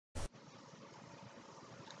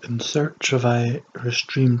In Search of Irish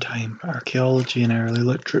Dreamtime: Archaeology in Early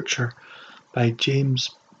Literature by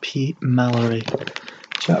James P. Mallory.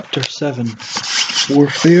 Chapter 7: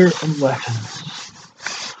 Warfare and Weapons.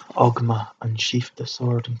 Ogma unsheathed the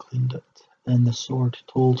sword and cleaned it. Then the sword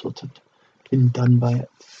told what had been done by it,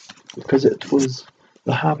 because it was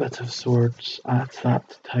the habit of swords at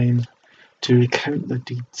that time to recount the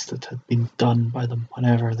deeds that had been done by them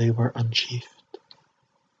whenever they were unsheathed.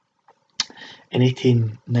 In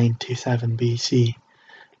 1897 BC,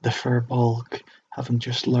 the Firbolg, having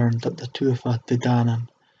just learned that the Tuatha De Danann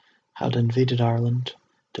had invaded Ireland,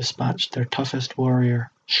 dispatched their toughest warrior,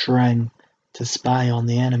 Shreng, to spy on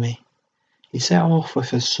the enemy. He set off with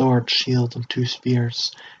his sword, shield, and 2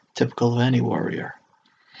 spears, typical of any warrior,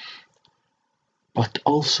 but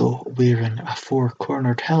also wearing a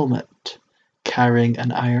 4-cornered helmet, carrying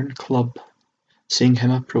an iron club. Seeing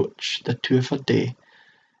him approach, the Tuatha De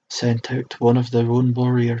sent out one of their own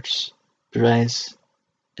warriors, Brez.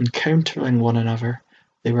 Encountering one another,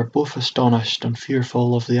 they were both astonished and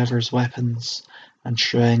fearful of the other's weapons, and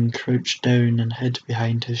Shreng crouched down and hid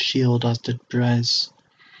behind his shield, as did Brez.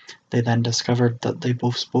 They then discovered that they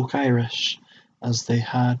both spoke Irish, as they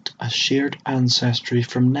had a shared ancestry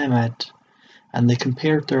from Nemed, and they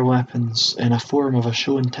compared their weapons in a form of a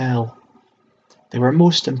show and tell. They were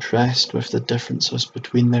most impressed with the differences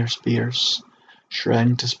between their spears.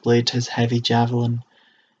 Shreng displayed his heavy javelin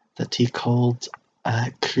that he called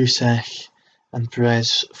a Cúailnge, and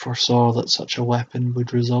Brez foresaw that such a weapon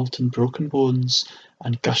would result in broken bones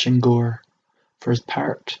and gushing gore. For his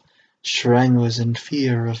part, Shreng was in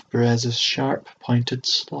fear of Brez's sharp-pointed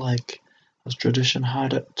slag, as tradition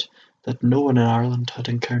had it that no one in Ireland had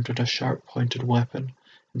encountered a sharp-pointed weapon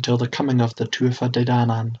until the coming of the Tuatha De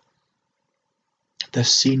Danann.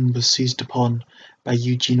 This scene was seized upon by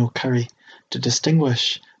Eugene O'Curry to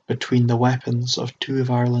distinguish between the weapons of 2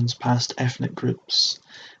 of Ireland's past ethnic groups,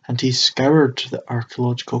 and he scoured the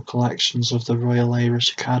archaeological collections of the Royal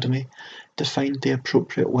Irish Academy to find the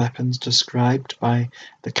appropriate weapons described by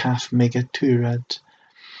the Caf Maige Tuired.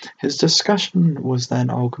 His discussion was then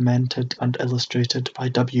augmented and illustrated by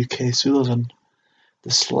W.K. Sullivan. The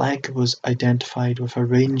slag was identified with a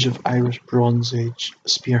range of Irish Bronze Age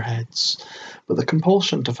spearheads, but the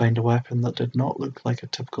compulsion to find a weapon that did not look like a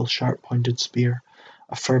typical sharp-pointed spear,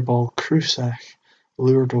 a Firbolg Cúailnge,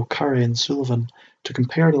 lured O'Curry and Sullivan to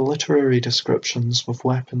compare the literary descriptions of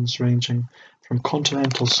weapons ranging from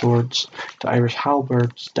continental swords to Irish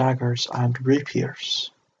halberds, daggers, and rapiers.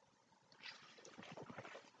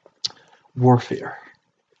 Warfare.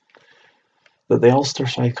 That the Ulster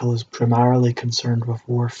cycle is primarily concerned with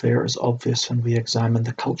warfare is obvious when we examine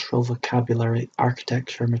the cultural vocabulary,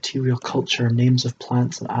 architecture, material culture, names of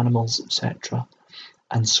plants and animals, etc.,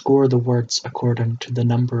 and score the words according to the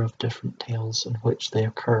number of different tales in which they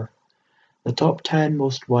occur. The top 10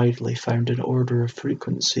 most widely found in order of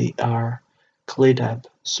frequency are Clédeb,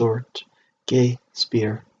 sword; Gay,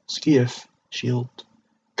 spear; Sciaf, shield;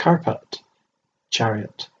 Carpat,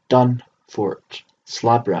 chariot; Dun, fort;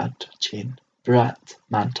 Slabrad, chain; Brat,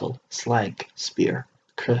 mantle; Slag, spear;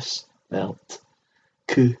 Chris, belt;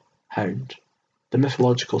 Cú, hound. The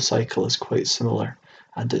mythological cycle is quite similar,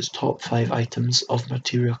 and its top 5 items of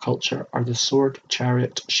material culture are the sword,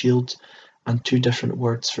 chariot, shield, and 2 different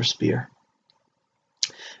words for spear.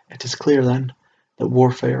 It is clear, then, that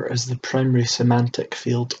warfare is the primary semantic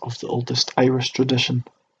field of the oldest Irish tradition.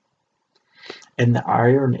 In the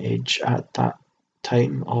Iron Age, at that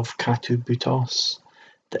time of Catu Butos,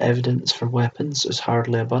 the evidence for weapons is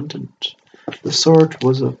hardly abundant. The sword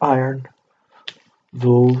was of iron,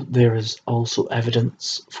 though there is also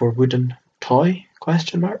evidence for wooden toy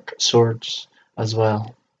swords as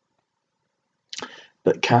well.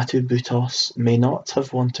 But Catu Butos may not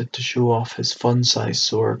have wanted to show off his fun-sized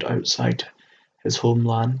sword outside his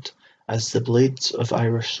homeland, as the blades of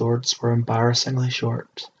Irish swords were embarrassingly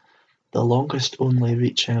short, the longest only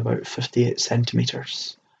reaching about 58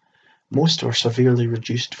 centimetres. Most were severely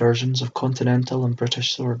reduced versions of continental and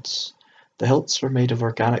British swords. The hilts were made of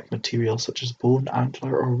organic material such as bone,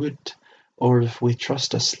 antler, or wood, or if we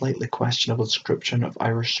trust a slightly questionable description of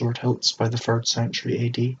Irish sword hilts by the 3rd century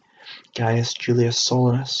AD, Gaius Julius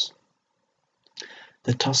Solanus,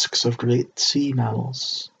 the tusks of great sea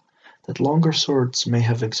mammals. That longer swords may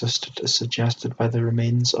have existed is suggested by the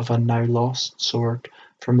remains of a now-lost sword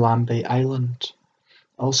from Lambay Island.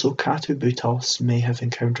 Also, Catu Butos may have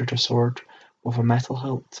encountered a sword with a metal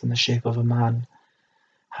hilt in the shape of a man,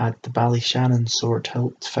 had the Ballyshannon sword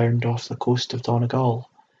hilt found off the coast of Donegal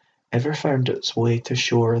ever found its way to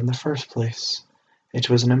shore in the first place.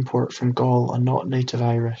 It was an import from Gaul and not native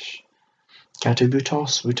Irish.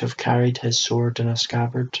 Catubutos would have carried his sword in a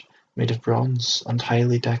scabbard made of bronze and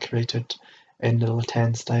highly decorated in the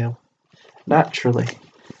Latin style. Naturally,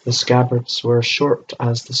 the scabbards were as short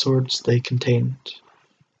as the swords they contained.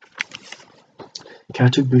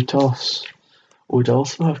 Catubutos would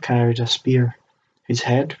also have carried a spear, whose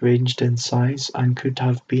head ranged in size and could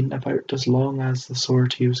have been about as long as the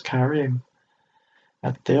sword he was carrying.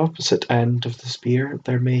 At the opposite end of the spear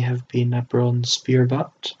there may have been a bronze spear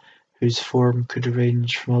butt, whose form could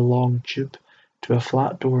range from a long tube to a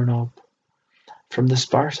flat doorknob. From the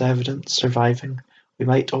sparse evidence surviving, we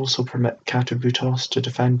might also permit Catubutos to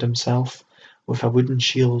defend himself with a wooden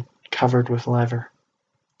shield covered with leather.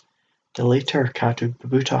 The later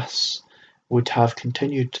Catubutos would have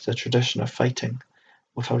continued the tradition of fighting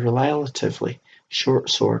with a relatively short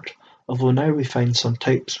sword, although now we find some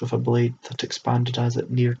types with a blade that expanded as it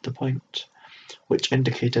neared the point, which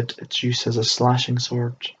indicated its use as a slashing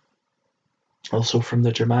sword. Also from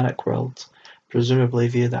the Germanic world, presumably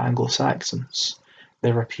via the Anglo-Saxons,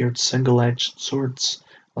 there appeared single-edged swords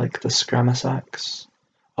like the scramasax.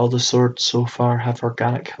 All the swords so far have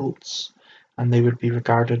organic hilts, and they would be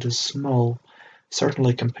regarded as small,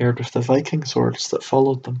 certainly compared with the Viking swords that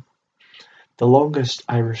followed them. The longest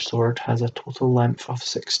Irish sword has a total length of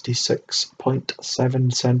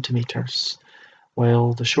 66.7 centimetres,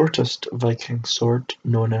 while the shortest Viking sword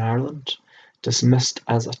known in Ireland, dismissed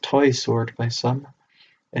as a toy sword by some,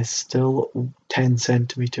 is still 10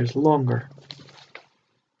 centimetres longer.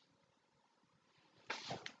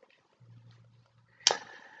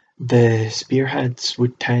 The spearheads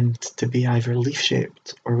would tend to be either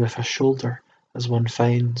leaf-shaped or with a shoulder, as one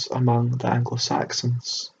finds among the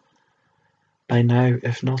Anglo-Saxons. By now,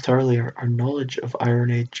 if not earlier, our knowledge of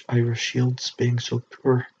Iron Age Irish shields being so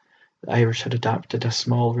poor, the Irish had adapted a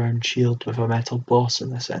small round shield with a metal boss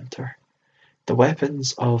in the centre. The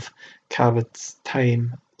weapons of Cabot's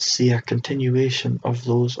time see a continuation of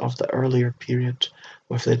those of the earlier period,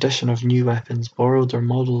 with the addition of new weapons borrowed or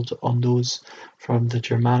modelled on those from the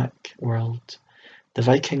Germanic world. The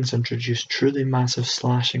Vikings introduced truly massive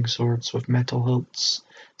slashing swords with metal hilts,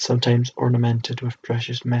 sometimes ornamented with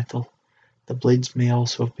precious metal. The blades may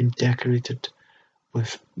also have been decorated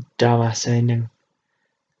with damascening.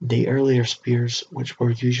 The earlier spears, which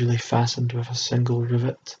were usually fastened with a single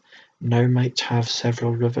rivet, now might have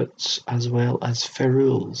several rivets as well as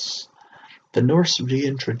ferrules. The Norse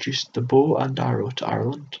reintroduced the bow and arrow to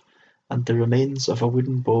Ireland, and the remains of a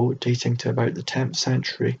wooden bow dating to about the 10th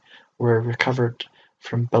century were recovered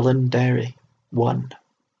from Ballinderry. 1.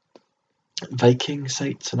 Viking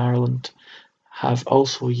sites in Ireland have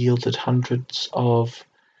also yielded hundreds of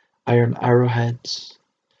iron arrowheads.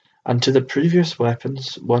 And to the previous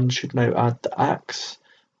weapons, one should now add the axe,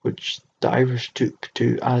 which the Irish took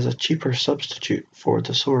to as a cheaper substitute for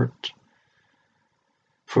the sword.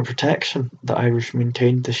 For protection, the Irish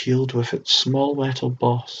maintained the shield with its small metal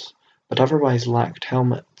boss, but otherwise lacked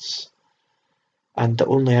helmets, and the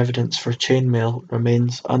only evidence for chainmail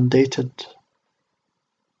remains undated.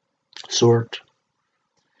 Sword.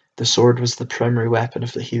 The sword was the primary weapon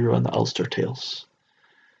of the hero in the Ulster Tales.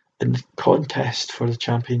 In the contest for the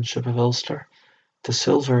championship of Ulster, the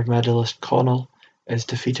silver medalist Connell is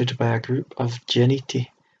defeated by a group of Geneti,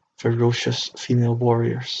 ferocious female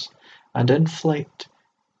warriors, and in flight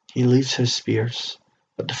he leaves his spears,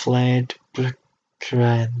 but the fled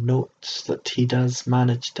Bricra notes that he does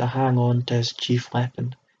manage to hang on to his chief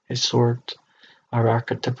weapon, his sword. Our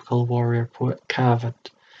archetypical warrior poet Cavad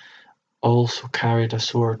also carried a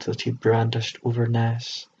sword that he brandished over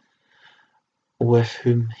Ness, with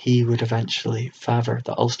whom he would eventually favour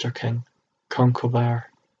the Ulster king, Concobar.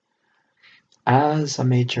 As a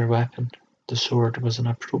major weapon, the sword was an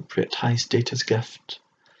appropriate high-status gift.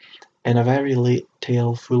 In a very late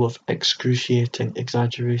tale full of excruciating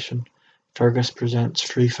exaggeration, Fergus presents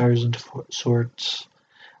 3,000 swords.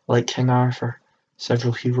 Like King Arthur,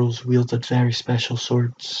 several heroes wielded very special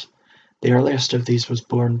swords. The earliest of these was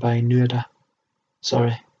borne by Nuada.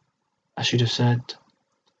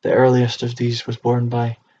 The earliest of these was borne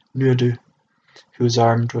by Nuadu, who was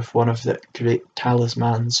armed with one of the great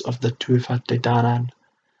talismans of the Tuatha De Danann,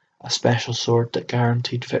 a special sword that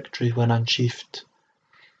guaranteed victory when unsheathed.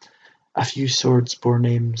 A few swords bore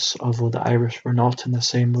names, although the Irish were not in the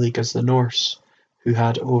same league as the Norse, who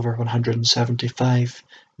had over 175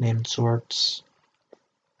 named swords.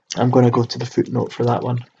 I'm going to go to the footnote for that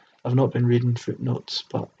one. I've not been reading footnotes,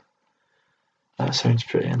 but that sounds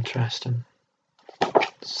pretty interesting.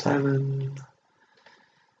 7.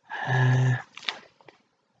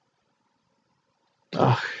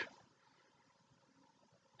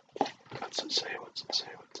 What's it say?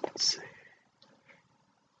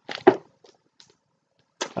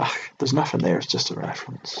 There's nothing there, it's just a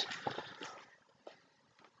reference.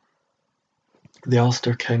 The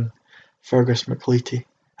Ulster king, Fergus MacLeity,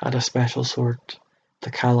 had a special sword, the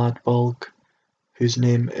Calad Bolg, whose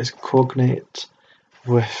name is cognate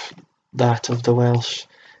with that of the Welsh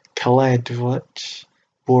Caledwch,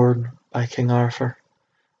 borne by King Arthur,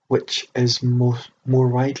 which is more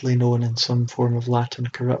widely known in some form of Latin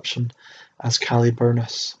corruption as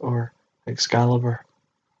Caliburnus or Excalibur.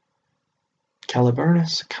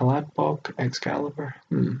 Caliburnus, Caladbog, Excalibur?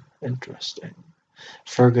 Interesting.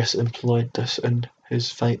 Fergus employed this in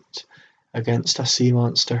his fight against a sea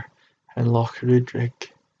monster in Loch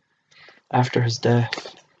Rudrig. After his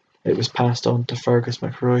death, it was passed on to Fergus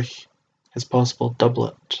MacRoy, his possible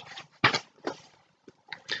doublet.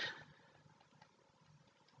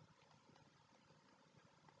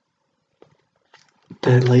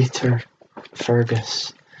 The later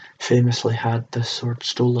Fergus famously had this sword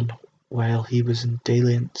stolen while he was in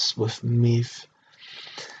dalliance with Maeve,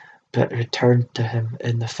 but returned to him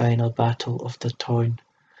in the final battle of the Táin,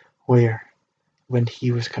 where, when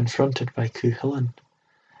he was confronted by Cúailnge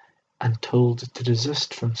and told to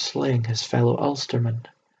desist from slaying his fellow Ulsterman,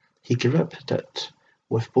 he gripped it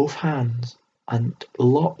with both hands and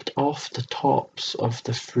lopped off the tops of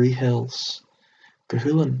the three hills.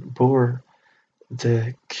 Cúailnge bore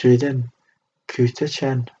the Credin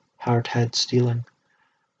Cuailnge hard-head stealing,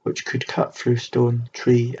 which could cut through stone,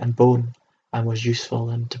 tree, and bone, and was useful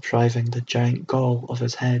in depriving the giant Gaul of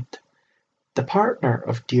his head. The partner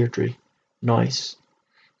of Deirdre, Nois,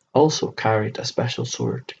 also carried a special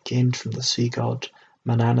sword gained from the sea god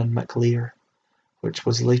Manannan MacLear, which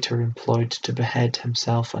was later employed to behead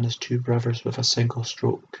himself and his two brothers with a single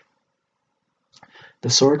stroke. The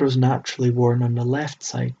sword was naturally worn on the left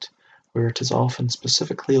side, where it is often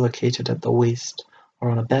specifically located at the waist or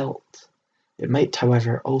on a belt. It might,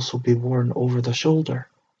 however, also be worn over the shoulder.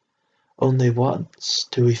 Only once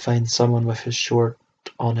do we find someone with his sword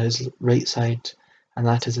on his right side, and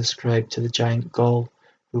that is ascribed to the giant Gaul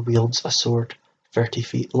who wields a sword 30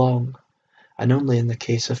 feet long. And only in the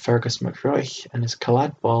case of Fergus MacRoy and his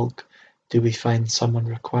Caladbolg do we find someone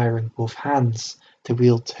requiring both hands to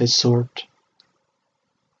wield his sword.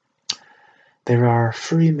 There are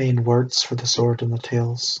three main words for the sword in the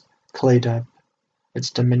tales: Cleidab,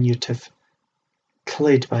 its diminutive,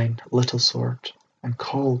 Cleidbine, little sword, and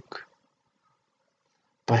Colg.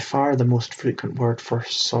 By far the most frequent word for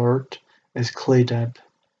sword is Cleidab.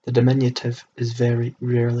 The diminutive is very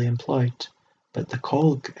rarely employed, but the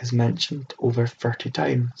Colg is mentioned over 30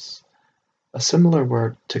 times. A similar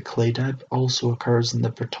word to Cleidab also occurs in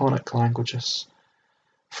the Brittonic languages.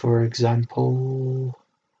 For example,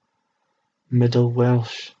 Middle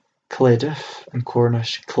Welsh Cleidif and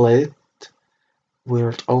Cornish Cleid, where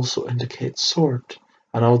it also indicates sword,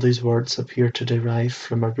 and all these words appear to derive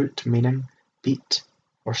from a root meaning beat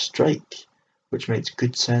or strike, which makes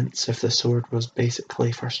good sense if the sword was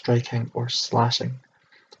basically for striking or slashing.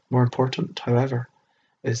 More important, however,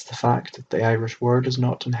 is the fact that the Irish word is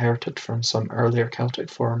not inherited from some earlier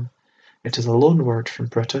Celtic form. It is a loan word from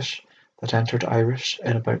British that entered Irish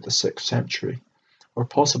in about the 6th century, or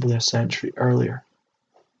possibly a century earlier.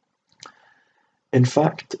 In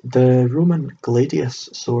fact, the Roman gladius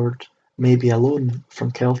sword may be a loan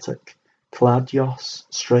from Celtic gladios,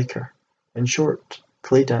 striker. In short,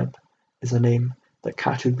 Cleidab is a name that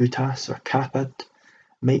Catubutas or Capad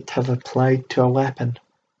might have applied to a weapon,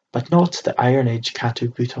 but not the Iron Age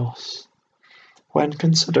Catubutos. When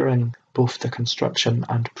considering both the construction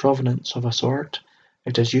and provenance of a sword,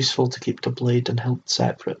 it is useful to keep the blade and hilt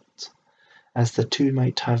separate, as the two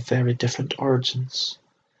might have very different origins.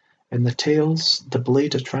 In the tales, the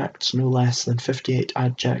blade attracts no less than 58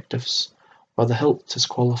 adjectives, while the hilt is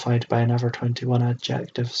qualified by another 21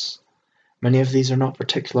 adjectives. Many of these are not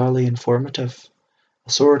particularly informative. A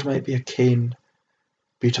sword might be a cane,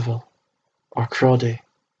 beautiful, or crody,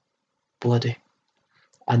 bloody,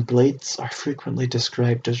 and blades are frequently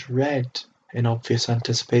described as red in obvious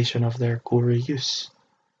anticipation of their gory use.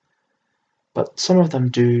 But some of them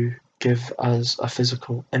do give us a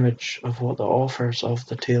physical image of what the authors of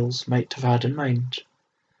the tales might have had in mind.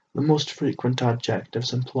 The most frequent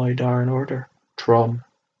adjectives employed are in order: trom,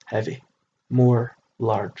 heavy; more,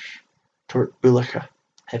 large; tort bulicha,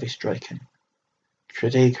 heavy striking;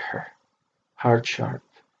 credaigher, hard sharp;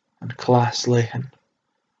 and class leichen,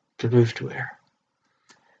 grooved wear.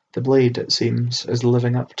 The blade, it seems, is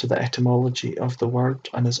living up to the etymology of the word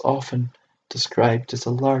and is often described as a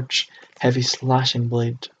large, heavy slashing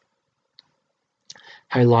blade.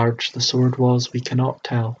 How large the sword was we cannot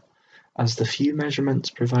tell, as the few measurements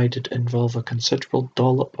provided involve a considerable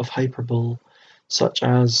dollop of hyperbole such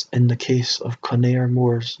as in the case of Conaire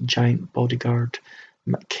Moore's giant bodyguard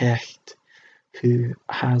Macheath, who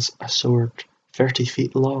has a sword 30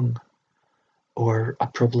 feet long, or a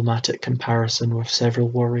problematic comparison with several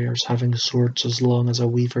warriors having swords as long as a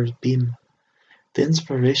weaver's beam. The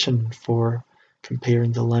inspiration for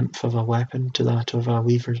comparing the length of a weapon to that of a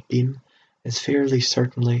weaver's beam is fairly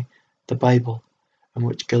certainly the Bible, in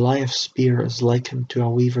which Goliath's spear is likened to a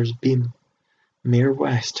weaver's beam. Mayor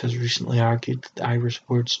West has recently argued that the Irish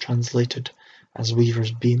words translated as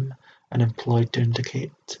weaver's beam and employed to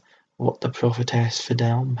indicate what the prophetess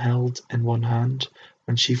Fidelm held in one hand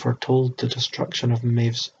when she foretold the destruction of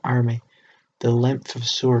Maeve's army. The length of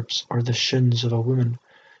swords, or the shins of a woman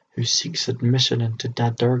who seeks admission into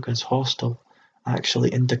Dadurga's hostel, actually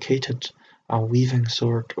indicated a weaving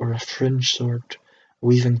sword or a fringe sword,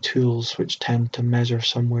 weaving tools which tend to measure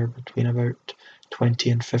somewhere between about 20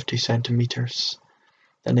 and 50 centimeters.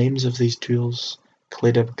 The names of these tools,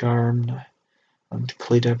 Cledeb Garn and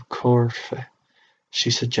Cledeb Corfe,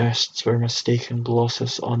 she suggests were mistaken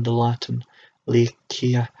glosses on the Latin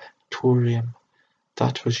 "Lycia Torium"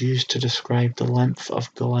 that was used to describe the length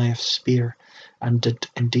of Goliath's spear, and did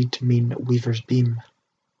indeed mean weaver's beam.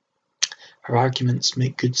 Her arguments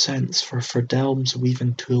make good sense for Fidelm's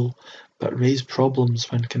weaving tool, but raise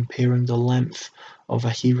problems when comparing the length of a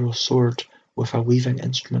hero's sword with a weaving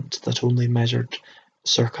instrument that only measured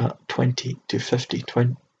circa 20 to 50,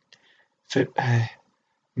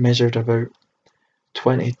 measured about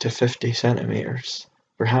 20 to 50 centimeters,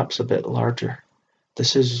 perhaps a bit larger.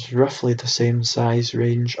 This is roughly the same size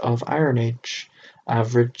range of Iron Age,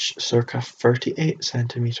 average circa 38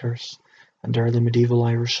 centimeters, and early medieval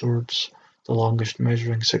Irish swords, the longest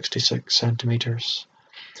measuring 66 centimeters.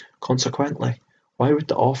 Consequently, why would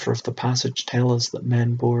the author of the passage tell us that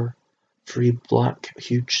men bore three black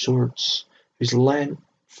huge swords, whose length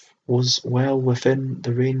was well within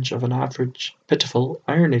the range of an average, pitiful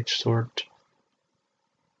Iron Age sword?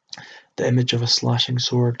 The image of a slashing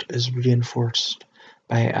sword is reinforced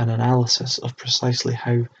by an analysis of precisely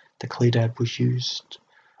how the cledeb was used.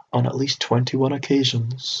 On at least 21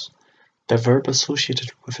 occasions, the verb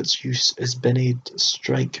associated with its use is binnaed,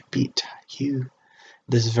 strike, beat, hew.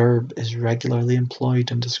 This verb is regularly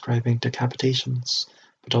employed in describing decapitations,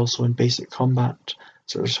 but also in basic combat,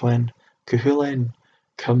 such as when Cúailnge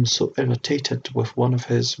comes so irritated with one of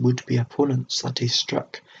his would-be opponents that he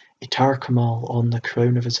struck a Tarcamal on the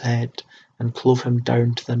crown of his head and clove him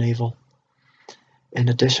down to the navel. In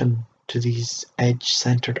addition to these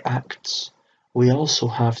edge-centered acts, we also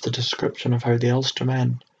have the description of how the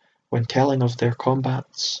Ulstermen, when telling of their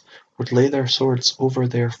combats, would lay their swords over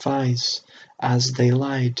their thighs. As they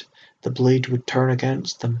lied, the blade would turn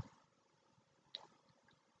against them.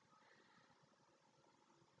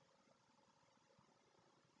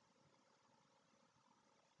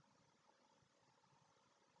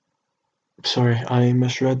 Sorry, I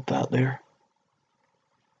misread that there.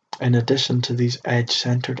 In addition to these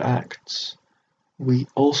edge-centered acts, we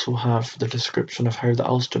also have the description of how the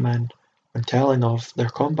Ulstermen, when telling of their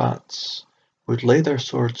combats, would lay their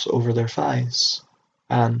swords over their thighs,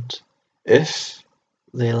 and, if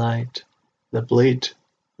they lied, the blade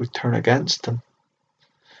would turn against them.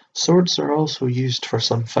 Swords are also used for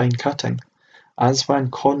some fine cutting, as when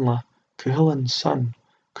Connla, Cúailnge's son,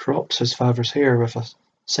 crops his father's hair with a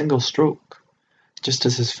single stroke, just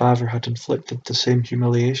as his father had inflicted the same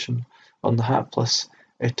humiliation on the hapless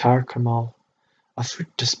Etarcamal. A food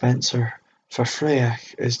dispenser for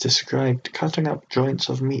Freach is described cutting up joints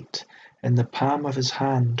of meat in the palm of his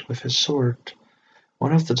hand with his sword,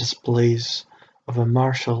 one of the displays of a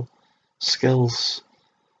martial skills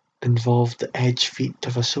involved the edge feat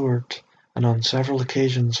of a sword, and on several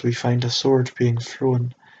occasions we find a sword being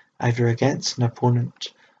thrown either against an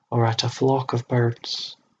opponent or at a flock of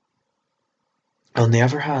birds. On the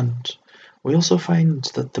other hand, we also find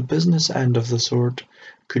that the business end of the sword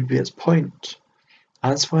could be its point,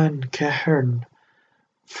 as when Cahern,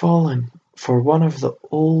 falling for one of the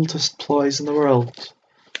oldest ploys in the world,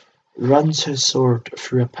 runs his sword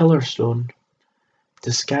through a pillar stone,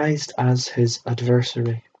 disguised as his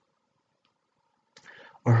adversary.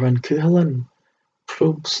 Or when Cúailnge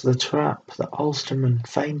probes the trap that Ulstermen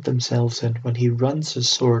find themselves in when he runs his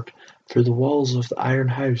sword through the walls of the iron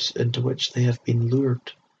house into which they have been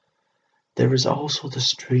lured. There is also the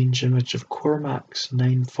strange image of Cormac's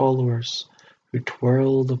 9 followers, who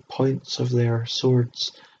twirl the points of their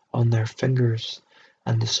swords on their fingers,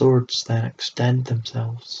 and the swords then extend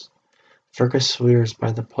themselves. Fergus swears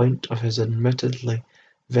by the point of his admittedly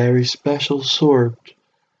very special sword,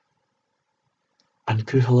 and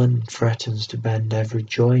Cúailnge threatens to bend every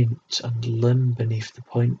joint and limb beneath the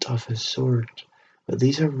point of his sword, but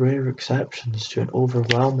these are rare exceptions to an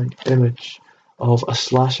overwhelming image of a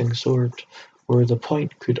slashing sword, where the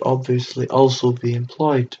point could obviously also be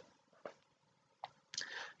employed.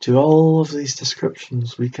 To all of these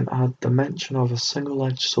descriptions we can add the mention of a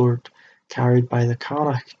single-edged sword carried by the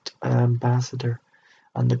Connacht ambassador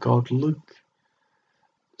and the god Lugh.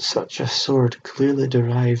 Such a sword clearly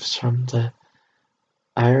derives from the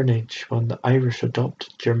Iron Age, when the Irish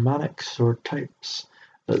adopted Germanic sword types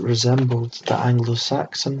that resembled the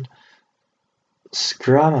Anglo-Saxon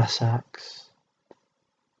scramasax.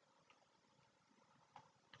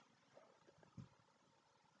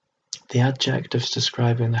 The adjectives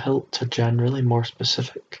describing the hilt are generally more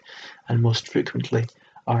specific, and most frequently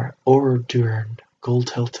are ordurn,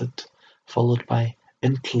 gold-hilted, followed by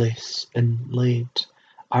intlace, inlaid,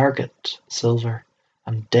 agate, silver,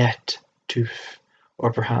 and det, tooth,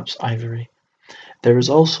 or perhaps ivory. There is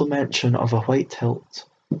also mention of a white hilt.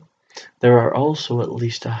 There are also at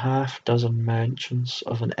least a half-dozen mentions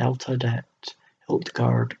of an elta-det,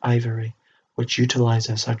 hilt-guard, ivory, which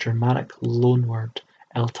utilizes a Germanic loanword,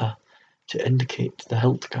 elta, to indicate the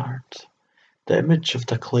hilt guard. The image of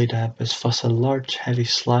the Clydeb is thus a large heavy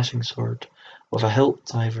slashing sword, with a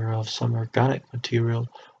hilt either of some organic material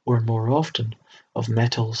or more often of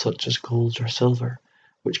metal such as gold or silver,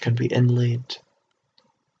 which can be inlaid.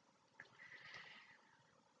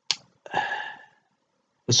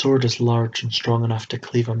 The sword is large and strong enough to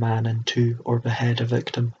cleave a man in two or behead a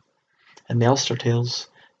victim. In the Ulster tales,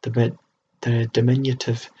 the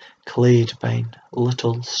diminutive Clydebine,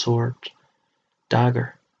 little sword,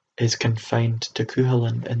 dagger, is confined to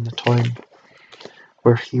Cuchulainn in the Táin,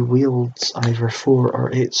 where he wields either 4 or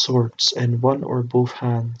 8 swords in one or both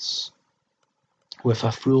hands, with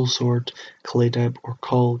a full sword, clydeb or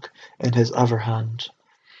colg, in his other hand.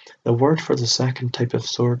 The word for the second type of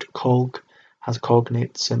sword, colg, has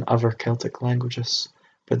cognates in other Celtic languages,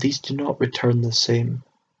 but these do not return the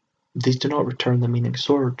meaning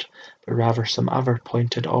sword, but rather some other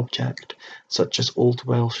pointed object, such as Old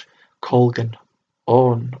Welsh colgan,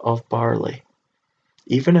 on of barley.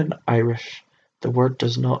 Even in Irish, the word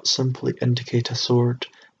does not simply indicate a sword,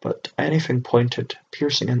 but anything pointed,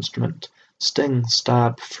 piercing instrument, sting,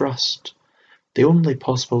 stab, thrust. The only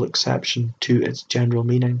possible exception to its general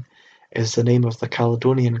meaning is the name of the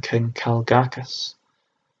Caledonian king Calgacus,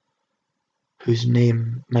 whose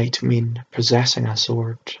name might mean possessing a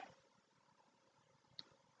sword,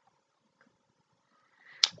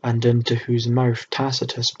 and into whose mouth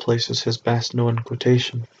Tacitus places his best-known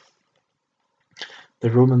quotation: "The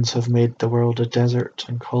Romans have made the world a desert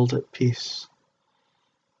and called it peace."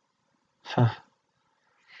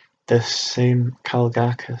 This same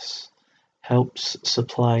Calgacus helps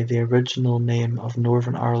supply the original name of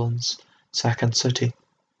Northern Ireland's second city,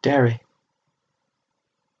 Derry,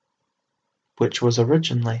 which was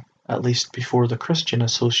originally, at least before the Christian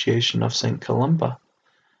association of St. Columba,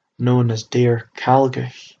 known as Deir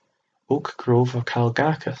Calgach, Oak Grove of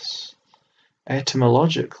Calgacus.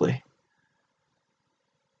 Etymologically,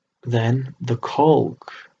 then, the colg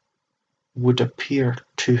would appear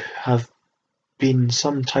to have been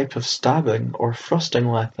some type of stabbing or thrusting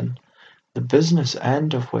weapon, the business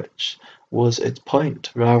end of which was its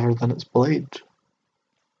point rather than its blade.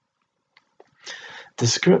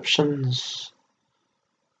 Descriptions.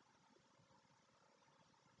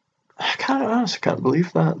 I honestly can't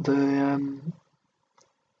believe that. The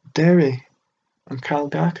Derry and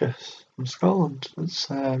Calgacus from Scotland. It's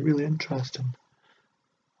really interesting.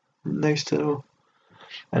 Nice to know.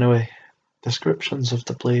 Anyway, descriptions of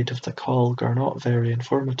the blade of the colg are not very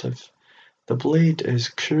informative. The blade is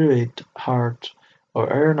cruid, hard, or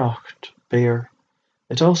ernocht, bare.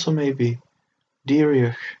 It also may be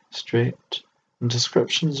deiriuch, straight, and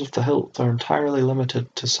descriptions of the hilt are entirely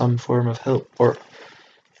limited to some form of hilt,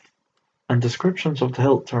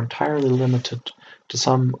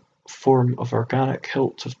 organic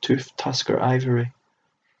hilt of tooth, tusk, or ivory.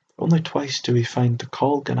 Only twice do we find the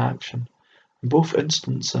colg in action, and both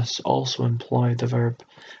instances also employ the verb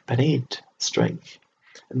beneid, strike.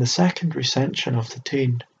 In the second recension of the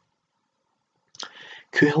Táin,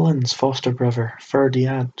 Cuchulainn's foster brother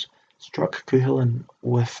Ferdiad struck Cuchulainn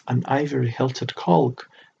with an ivory-hilted colg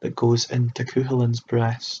that goes into Cuchulainn's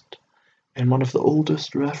breast. In one of the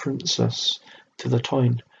oldest references to the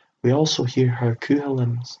Táin, we also hear how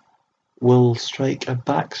Cuchulainn will strike a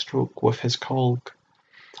backstroke with his colg.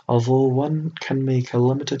 Although one can make a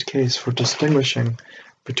limited case for distinguishing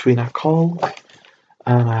between a colg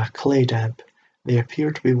and a clydeb, they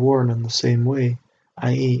appear to be worn in the same way,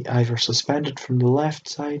 i.e. either suspended from the left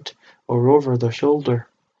side or over the shoulder.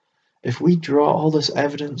 If we draw all this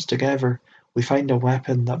evidence together, we find a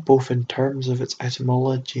weapon that, both in terms of its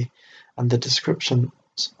etymology and the descriptions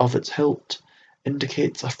of its hilt,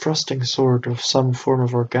 indicates a thrusting sword of some form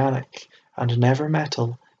of organic and never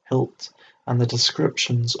metal hilt, and the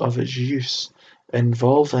descriptions of its use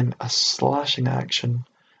involving a slashing action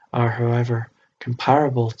are, however,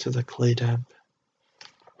 comparable to the claydab.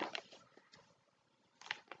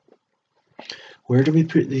 Where do we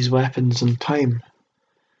put these weapons in time?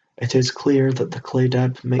 It is clear that the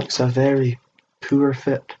claydab makes a very poor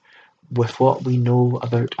fit with what we know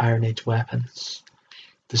about Iron Age weapons.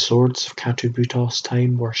 The swords of Catu-Butos'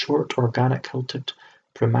 time were short, organic hilted,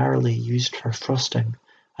 primarily used for thrusting,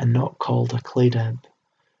 and not called a claydab.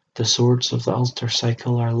 The swords of the Ulster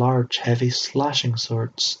cycle are large, heavy slashing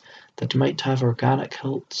swords that might have organic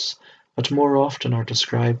hilts, but more often are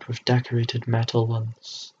described with decorated metal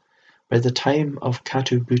ones. By the time of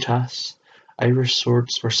Catu-Butas, Irish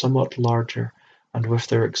swords were somewhat larger, and with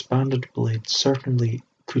their expanded blades certainly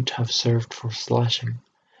could have served for slashing.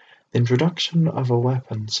 The introduction of a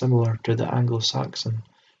weapon similar to the Anglo-Saxon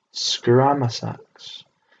scramasax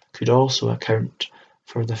could also account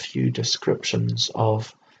for the few descriptions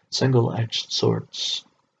of single-edged swords.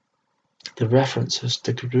 The references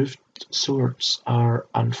to grooved swords are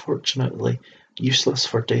unfortunately useless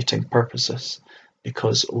for dating purposes,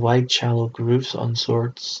 because wide shallow grooves on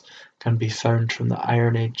swords can be found from the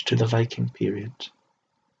Iron Age to the Viking period.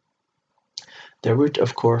 There would,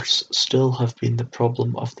 of course, still have been the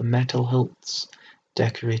problem of the metal hilts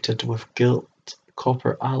decorated with gilt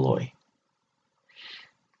copper alloy,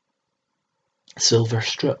 silver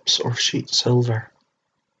strips or sheet silver,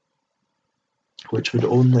 which would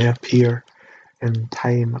only appear in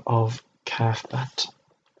time of Cathbat.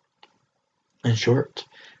 In short,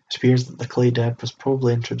 it appears that the claydab was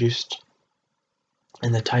probably introduced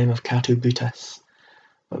in the time of Catu-Butas,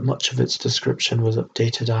 but much of its description was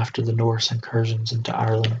updated after the Norse incursions into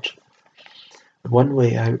Ireland. One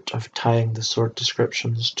way out of tying the sword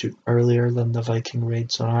descriptions to earlier than the Viking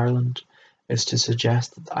raids on Ireland is to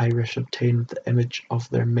suggest that the Irish obtained the image of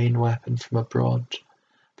their main weapon from abroad.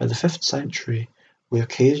 By the 5th century, we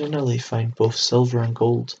occasionally find both silver and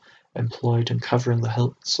gold employed in covering the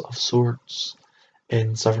hilts of swords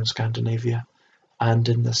in southern Scandinavia, and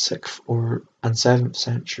in the 6th and 7th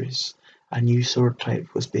centuries, a new sword type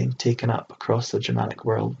was being taken up across the Germanic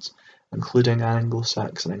world, including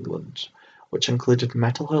Anglo-Saxon England, which included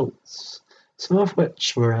metal hilts, some of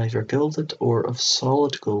which were either gilded or of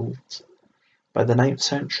solid gold. By the 9th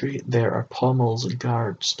century, there are pommels and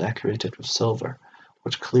guards decorated with silver,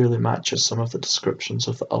 which clearly matches some of the descriptions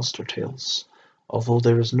of the Ulster tales, although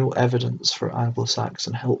there is no evidence for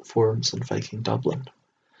Anglo-Saxon hilt forms in Viking Dublin.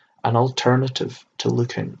 An alternative to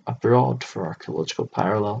looking abroad for archaeological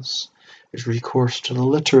parallels is recourse to the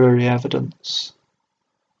literary evidence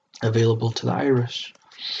available to the Irish.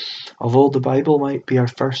 Although the Bible might be our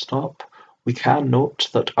first stop, we can note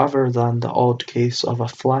that other than the odd case of a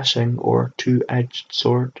flashing or two-edged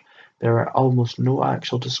sword, there are almost no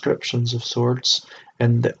actual descriptions of swords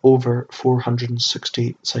in the over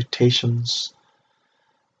 460 citations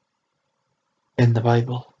in the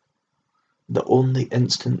Bible. The only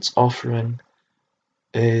instance offering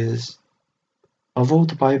is, although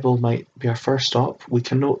the Bible might be our first stop, we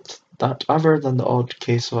can note that other than the odd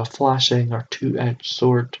case of a flashing or two-edged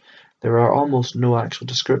sword, there are almost no actual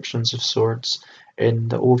descriptions of swords in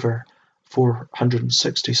the over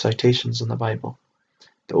 460 citations in the Bible.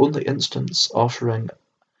 The only instance offering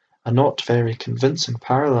a not very convincing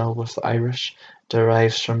parallel with the Irish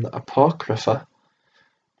derives from the Apocrypha,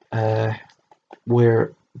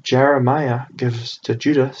 where Jeremiah gives to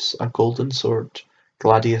Judas a golden sword,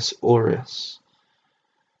 Gladius aureus.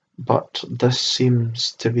 But this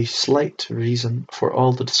seems to be slight reason for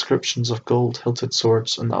all the descriptions of gold-hilted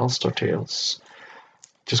swords in the Ulster tales.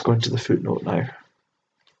 Just going to the footnote now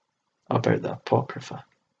about the Apocrypha.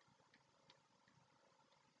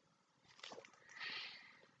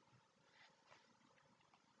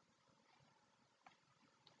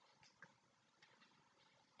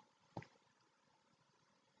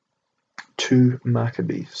 Two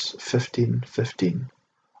Maccabees, 15:15.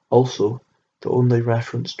 Also, the only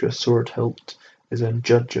reference to a sword hilt is in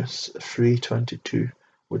Judges 3:22,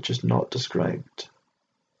 which is not described.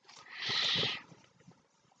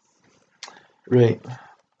 Right.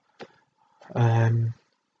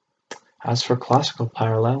 As for classical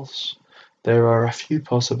parallels, there are a few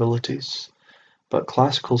possibilities, but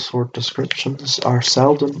classical sword descriptions are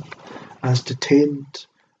seldom as detailed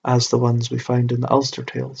as the ones we find in the Ulster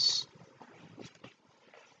tales.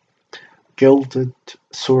 Gilded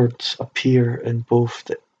swords appear in both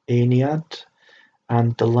the Aeneid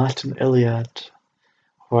and the Latin Iliad,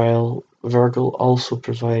 while Virgil also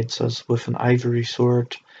provides us with an ivory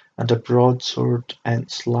sword and a broadsword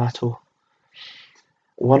ents lato,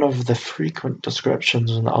 one of the frequent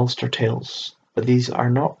descriptions in the Ulster Tales, but these are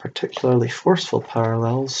not particularly forceful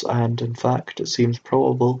parallels, and in fact it seems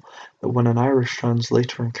probable that when an Irish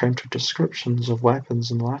translator encountered descriptions of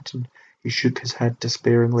weapons in Latin, he shook his head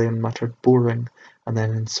despairingly and muttered "boring," and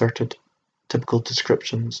then inserted typical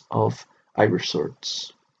descriptions of Irish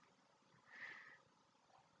swords.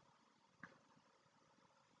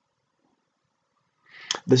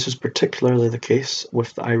 This is particularly the case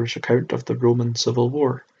with the Irish account of the Roman Civil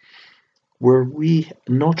War, where we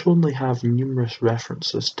not only have numerous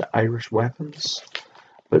references to Irish weapons,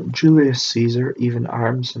 but Julius Caesar even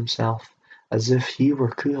arms himself as if he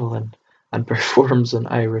were Cúailnge and performs an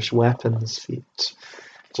Irish weapons feat.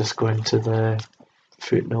 Just going to the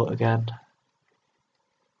footnote again.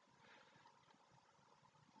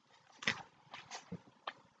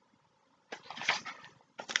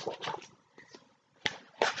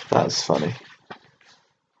 That's funny.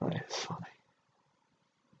 That is funny.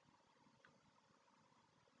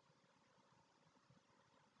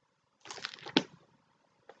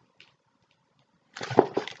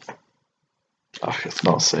 It's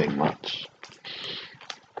not saying much.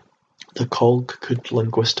 The Cúailnge could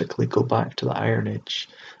linguistically go back to the Iron Age,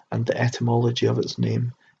 and the etymology of its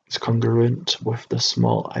name is congruent with the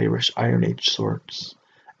small Irish Iron Age swords.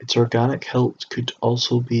 Its organic hilt could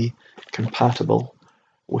also be compatible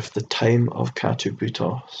with the time of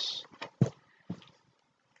Catu-Butos,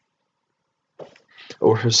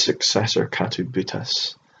 or his successor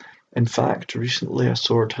Catu-Butus. In fact, recently a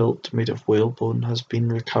sword hilt made of whalebone has been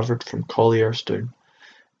recovered from Collierstown,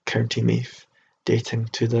 County Meath, dating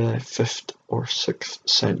to the 5th or 6th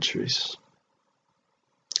centuries.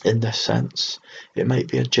 In this sense, it might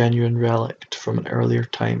be a genuine relic from an earlier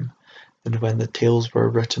time than when the tales were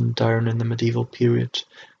written down in the medieval period,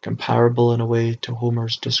 comparable in a way to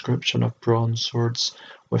Homer's description of bronze swords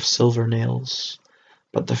with silver nails.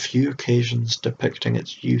 But the few occasions depicting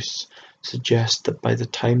its use suggest that by the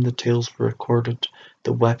time the tales were recorded,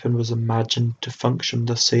 the weapon was imagined to function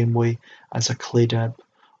the same way as a claydab,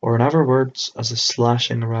 or in other words, as a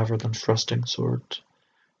slashing rather than thrusting sword.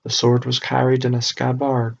 The sword was carried in a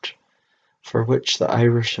scabbard, for which the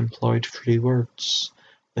Irish employed 3 words.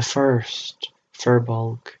 The first,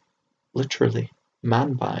 firbolg, literally,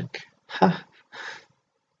 man-bag. Ha!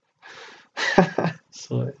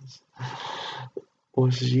 So it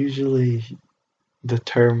was usually the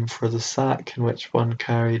term for the sack in which one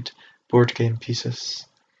carried board game pieces.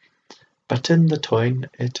 But in the Táin,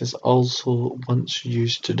 it is also once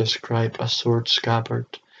used to describe a sword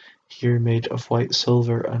scabbard, here made of white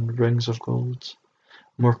silver and rings of gold.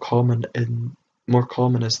 More common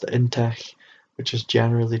is the intech, which is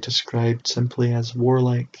generally described simply as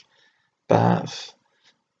warlike bav.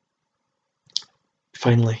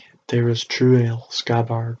 Finally, there is truail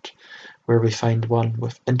scabbard, where we find one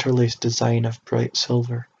with interlaced design of bright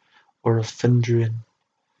silver, or of findruin.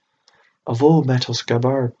 Although metal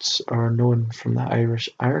scabbards are known from the Irish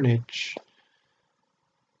Iron Age,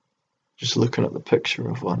 just looking at the picture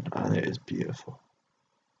of one, and it is beautiful.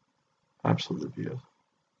 Absolutely beautiful.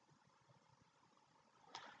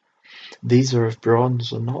 These are of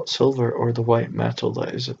bronze and not silver or the white metal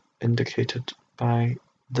that is indicated by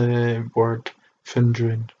the word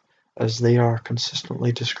findruin, as they are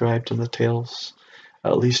consistently described in the tales,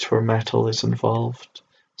 at least where metal is involved.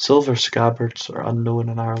 Silver scabbards are unknown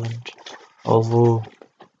in Ireland, although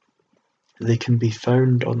they can be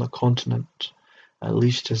found on the continent at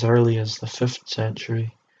least as early as the 5th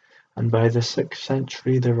century, and by the 6th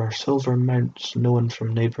century there are silver mounts known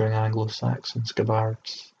from neighbouring Anglo-Saxon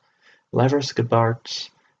scabbards. Leather scabbards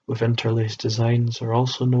with interlaced designs are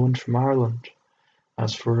also known from Ireland.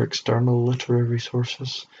 As for external literary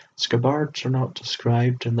sources, scabbards are not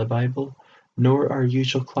described in the Bible, nor are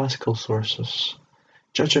usual classical sources.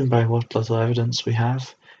 Judging by what little evidence we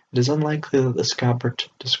have, it is unlikely that the scabbard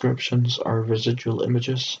descriptions are residual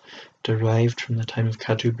images derived from the time of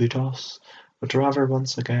Catu-Butos, but rather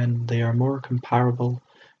once again they are more comparable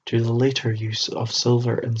to the later use of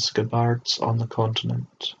silver in scabbards on the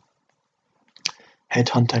continent.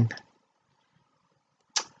 Headhunting.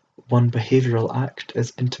 One behavioural act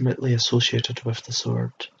is intimately associated with the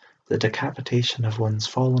sword, the decapitation of one's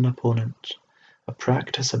fallen opponent, a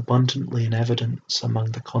practice abundantly in evidence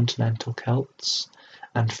among the continental Celts,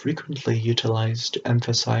 and frequently utilised to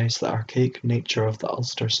emphasise the archaic nature of the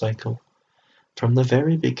Ulster cycle. From the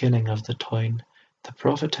very beginning of the Táin, the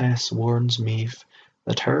prophetess warns Meath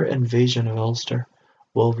that her invasion of Ulster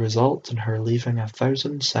will result in her leaving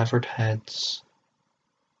 1,000 severed heads.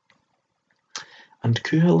 and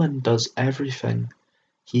Cuchulainn does everything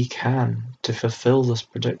he can to fulfill this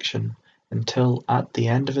prediction until at the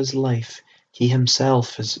end of his life he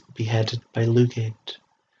himself is beheaded by Lugaid.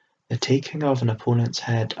 The taking of an opponent's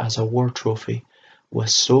head as a war trophy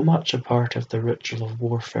was so much a part of the ritual of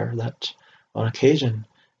warfare that, on occasion,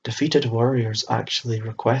 defeated warriors actually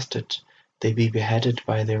requested they be beheaded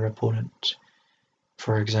by their opponent.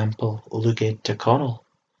 For example, Lugaid to Conall.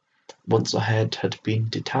 Once a head had been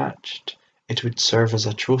detached, it would serve as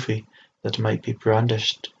a trophy that might be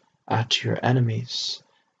brandished at your enemies,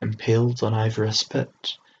 impaled on either a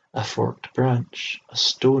spit, a forked branch, a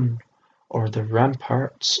stone, or the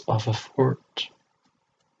ramparts of a fort.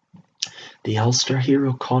 The Ulster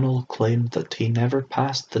hero Conall claimed that he never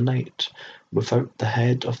passed the night without the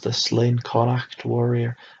head of the slain Connacht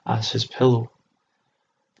warrior as his pillow.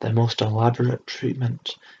 The most elaborate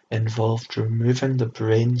treatment involved removing the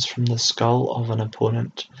brains from the skull of an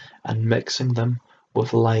opponent and mixing them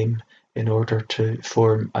with lime in order to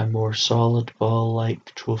form a more solid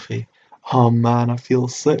ball-like trophy. Oh man, I feel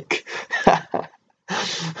sick.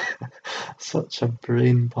 Such a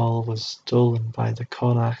brain ball was stolen by the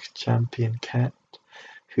Connacht champion Kent,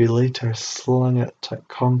 who later slung it at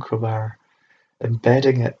Conchobar,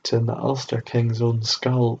 embedding it in the Ulster king's own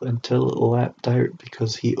skull until it leapt out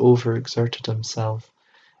because he overexerted himself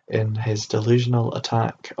in his delusional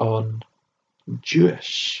attack on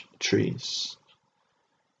Jewish trees.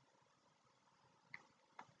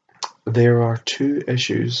 There are two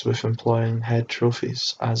issues with employing head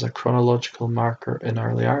trophies as a chronological marker in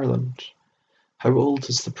early Ireland. How old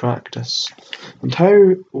is the practice, and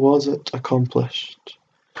how was it accomplished?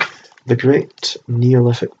 The great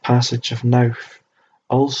Neolithic passage of Knowth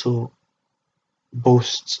also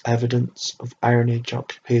boasts evidence of Iron Age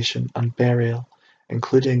occupation and burial,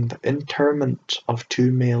 including the interment of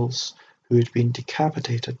two males who had been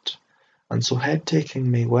decapitated, and so head-taking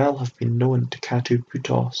may well have been known to Catu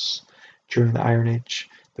Butos during the Iron Age.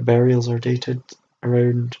 The burials are dated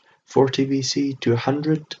around 40 BC to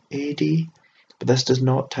 100 AD, but this does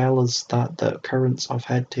not tell us that the occurrence of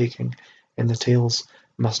head-taking in the tales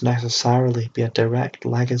must necessarily be a direct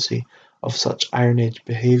legacy of such Iron Age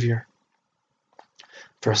behaviour.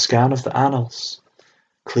 For a scan of the annals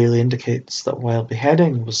clearly indicates that while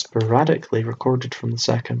beheading was sporadically recorded from the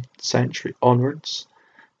 2nd century onwards,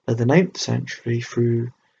 by the 9th century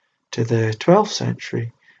through to the 12th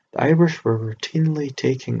century, the Irish were routinely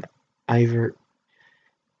taking either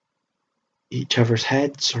each other's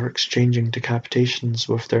heads or exchanging decapitations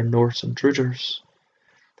with their Norse intruders.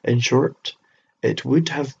 In short, it would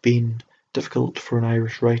have been difficult for an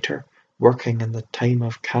Irish writer working in the time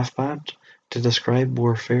of Cathbad to describe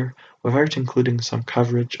warfare without including some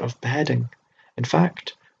coverage of beheading. In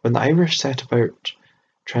fact, when the Irish set about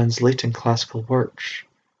translating classical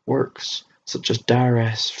works such as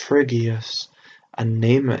Dares, Phrygius, and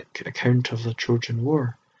Naimic account of the Trojan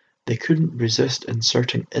War, they couldn't resist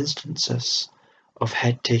inserting instances of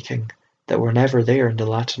head-taking that were never there in the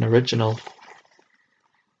Latin original.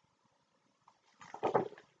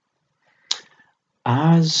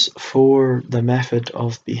 As for the method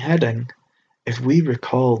of beheading, if we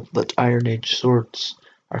recall that Iron Age swords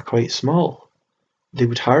are quite small, they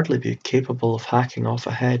would hardly be capable of hacking off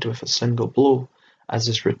a head with a single blow, as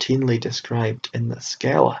is routinely described in the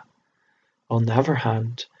Scala. On the other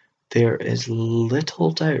hand, there is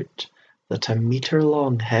little doubt that a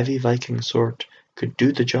metre-long heavy Viking sword could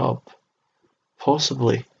do the job.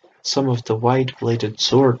 Possibly some of the wide-bladed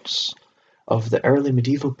swords of the early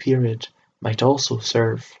medieval period might also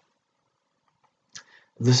serve.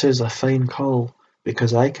 This is a fine call,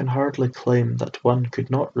 because I can hardly claim that one could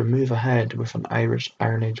not remove a head with an Irish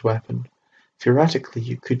Iron Age weapon. Theoretically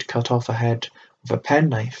you could cut off a head with a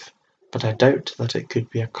penknife, but I doubt that it could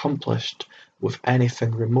be accomplished with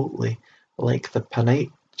anything remotely like the panache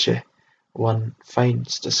one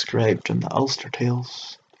finds described in the Ulster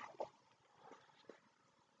Tales.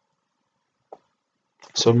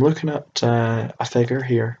 So I'm looking at a figure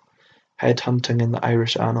here. Headhunting in the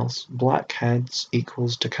Irish annals. Black heads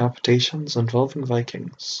equals decapitations involving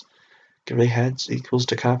Vikings. Grey heads equals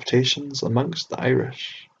decapitations amongst the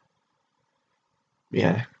Irish.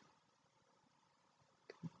 Yeah.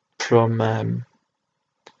 From the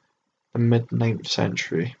mid-9th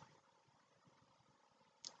century,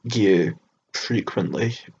 you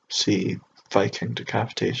frequently see Viking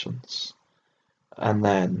decapitations. And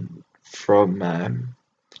then from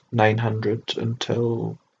 900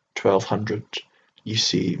 until 1200, you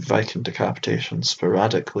see Viking decapitations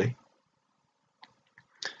sporadically.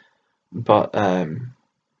 But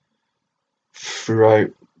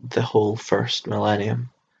throughout the whole first millennium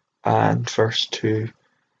and first two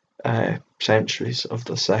centuries of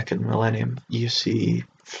the second millennium, you see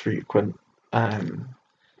frequent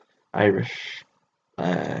Irish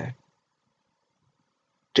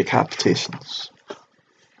decapitations.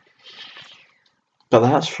 But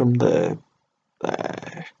that's from the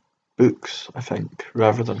books, I think,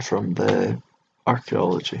 rather than from the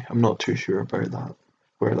archaeology. I'm not too sure about that,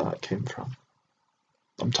 where that came from.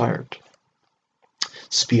 I'm tired.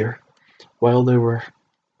 Spear. While there were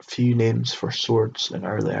few names for swords in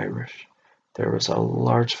early Irish, there was a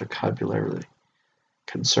large vocabulary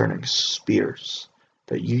concerning spears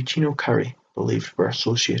that Eugene O'Curry believed were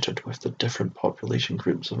associated with the different population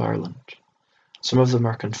groups of Ireland. Some of them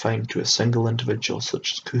are confined to a single individual,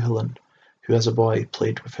 such as Cúailnge, who as a boy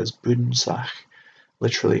played with his búnsaach,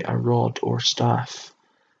 literally a rod or staff,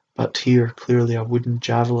 but here clearly a wooden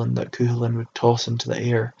javelin that Cúailnge would toss into the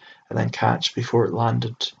air and then catch before it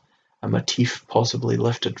landed, a motif possibly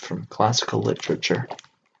lifted from classical literature.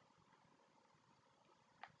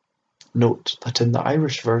 Note that in the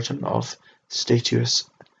Irish version of Statius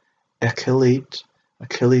Achilleid,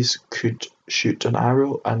 Achilles could shoot an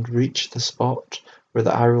arrow and reach the spot where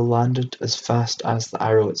the arrow landed as fast as the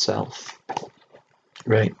arrow itself.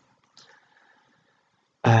 Right.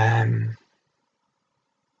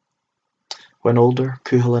 When older,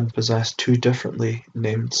 Cúailnge possessed two differently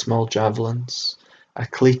named small javelins, a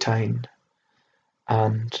Táin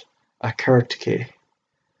and a Certce.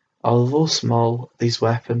 Although small, these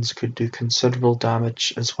weapons could do considerable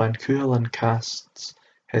damage, as when Cúailnge casts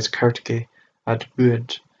his Certce at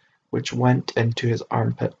Buad, which went into his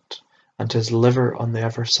armpit, and his liver on the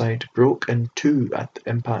other side broke in two at the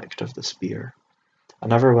impact of the spear.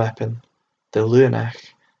 Another weapon, the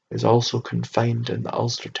Luanach, is also confined in the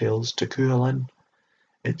Ulster Tales to Cúailnge.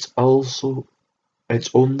 Its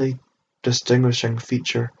only distinguishing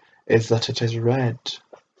feature is that it is red.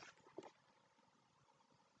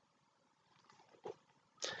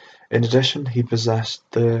 In addition, he possessed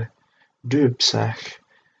the Dubsach.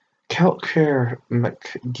 Celtchair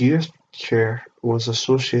MacDuirchair was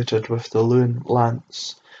associated with the Luan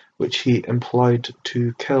lance, which he employed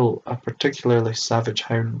to kill a particularly savage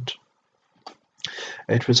hound.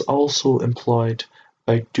 It was also employed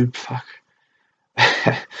by Dubfach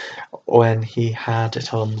when he had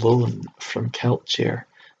it on loan from Celtchair,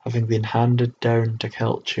 having been handed down to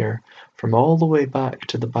Celtchair from all the way back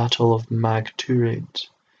to the Battle of Magtuiraid.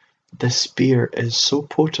 This spear is so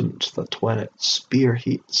potent that when its spear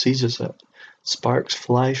heat seizes it, sparks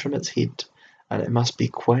fly from its heat, and it must be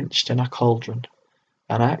quenched in a cauldron,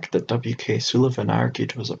 an act that W. K. Sullivan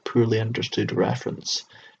argued was a poorly understood reference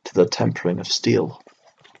to the tempering of steel.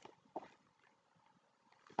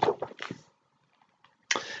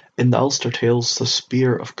 In the Ulster Tales, the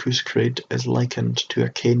spear of Cúscraid is likened to a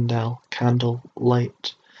candle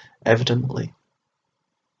light, evidently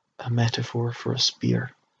a metaphor for a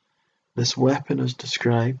spear. This weapon is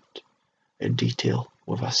described in detail,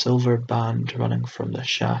 with a silver band running from the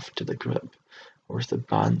shaft to the grip, with the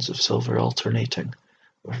bands of silver alternating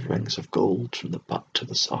with rings of gold from the butt to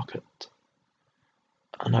the socket.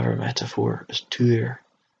 Another metaphor is tuair,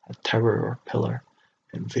 a tower or pillar,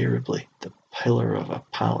 invariably the pillar of a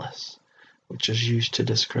palace, which is used to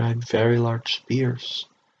describe very large spears.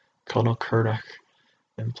 Conall Cernach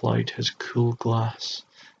employed his cool glass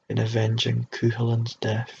in avenging Cúailnge's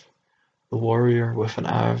death. The warrior with an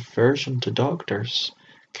aversion to doctors,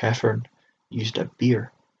 Cefern, used a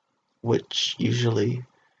beer, which usually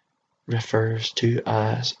refers to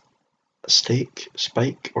as a stake,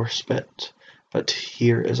 spike, or spit, but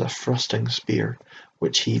here is a thrusting spear,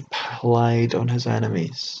 which he plied on his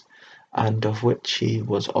enemies, and of which he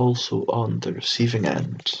was also on the receiving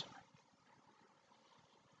end.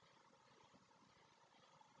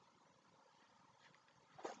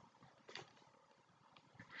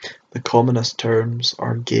 The commonest terms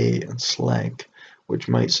are gay and slag, which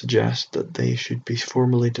might suggest that they should be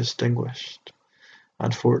formally distinguished.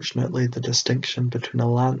 Unfortunately, the distinction between a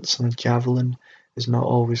lance and a javelin is not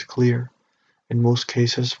always clear. In most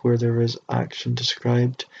cases where there is action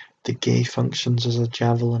described, the gay functions as a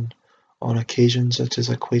javelin. On occasions it is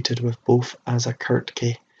equated with both as a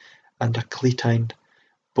Certce and a Táin,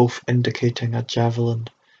 both indicating a javelin.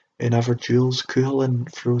 In other duels, Cúailnge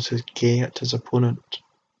throws his gay at his opponent,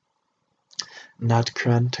 Nad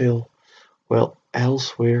Crantail, while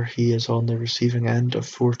elsewhere he is on the receiving end of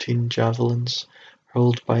 14 javelins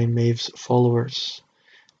hurled by Maeve's followers.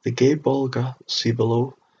 The gay bolga, see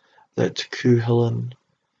below, that Cúailnge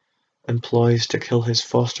employs to kill his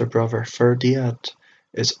foster brother Ferdiad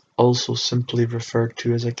is also simply referred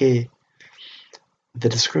to as a gay. The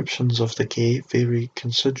descriptions of the gay vary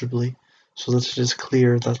considerably, so that it is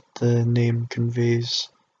clear that the name conveys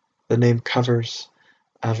The name covers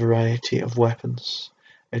a variety of weapons.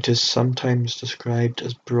 It is sometimes described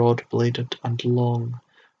as broad-bladed and long.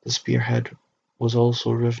 The spearhead was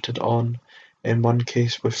also riveted on, in one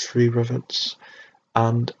case with 3 rivets,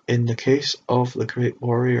 and in the case of the great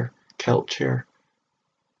warrior Celtchair,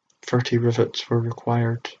 30 rivets were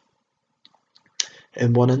required.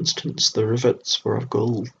 In one instance the rivets were of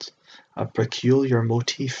gold. A peculiar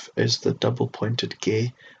motif is the double-pointed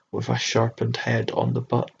gay with a sharpened head on the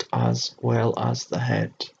butt as well as the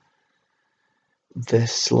head. The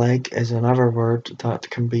sleg is another word that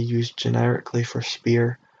can be used generically for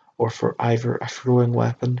spear, or for either a throwing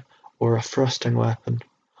weapon or a thrusting weapon.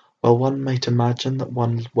 While one might imagine that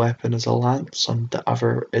one weapon is a lance and the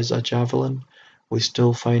other is a javelin, we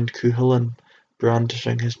still find Cuchulainn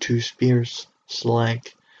brandishing his 2 spears,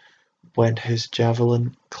 sleg, when his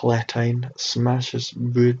javelin, Táin, smashes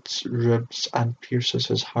Ruad's ribs and pierces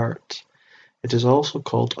his heart. It is also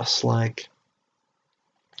called a slag.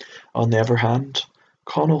 On the other hand,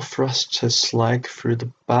 Conall thrusts his slag through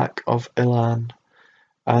the back of Ilan,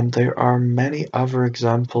 and there are many other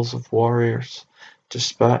examples of warriors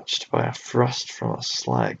dispatched by a thrust from a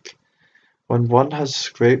slag. When one has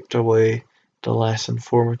scraped away the less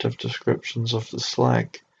informative descriptions of the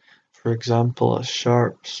slag, for example as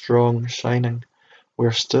sharp, strong, shining, we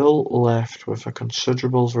are still left with a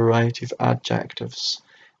considerable variety of adjectives.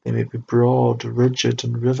 They may be broad, rigid,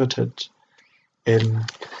 and riveted. In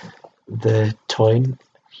the Táin,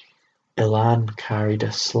 Ilan carried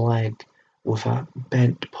a slag with a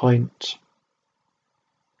bent point,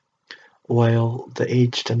 while the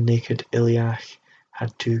aged and naked Iliach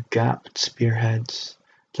had 2 gapped spearheads.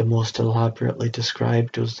 The most elaborately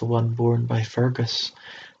described was the one borne by Fergus,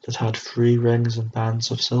 that had 3 rings and bands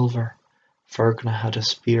of silver. Fergna had a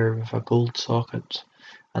spear with a gold socket,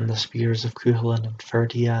 and the spears of Cuchulainn and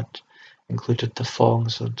Ferdiad included the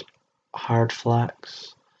thongs and hard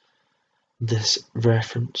flax. This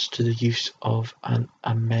reference to the use of an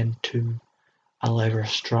amentum, a leather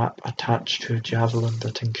strap attached to a javelin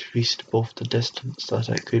that increased both the distance that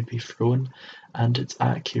it could be thrown and its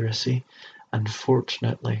accuracy,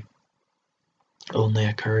 unfortunately only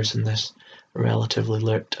occurs in this relatively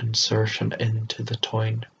late insertion into the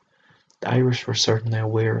Táin. The Irish were certainly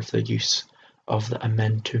aware of the use of the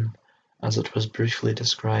amentum, as it was briefly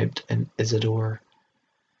described in Isidore,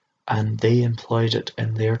 and they employed it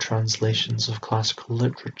in their translations of classical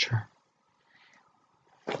literature.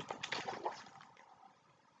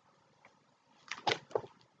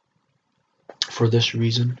 For this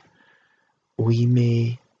reason, we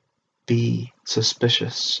may be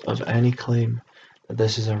suspicious of any claim that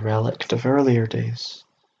this is a relic of earlier days.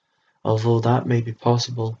 Although that may be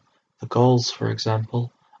possible, the Gauls, for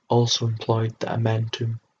example, also employed the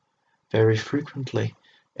amentum very frequently,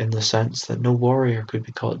 in the sense that no warrior could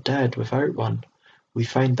be caught dead without one. We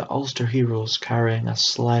find the Ulster heroes carrying a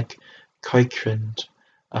slag coicrind,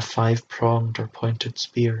 a 5-pronged or pointed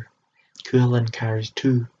spear. Cuchulainn carries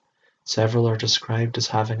 2. Several are described as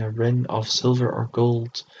having a ring of silver or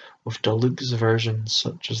gold, with deluxe versions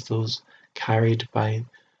such as those carried by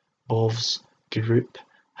Bov's group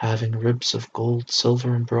having ribs of gold,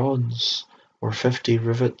 silver, and bronze, or 50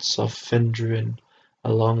 rivets of Findruin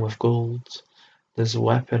along with gold. This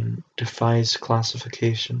weapon defies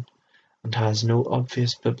classification, and has no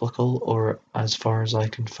obvious biblical or, as far as I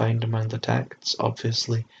can find among the texts,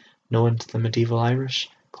 obviously known to the medieval Irish,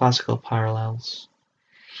 classical parallels.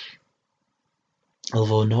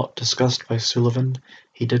 Although not discussed by Sullivan,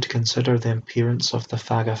 he did consider the appearance of the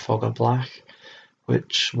Fagga Fogga Blach,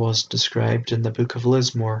 which was described in the Book of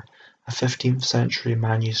Lismore, a 15th century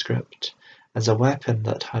manuscript, as a weapon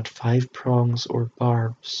that had 5 prongs or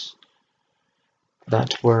barbs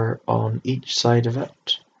that were on each side of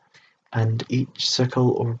it, and each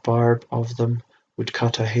sickle or barb of them would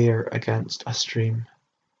cut a hair against a stream.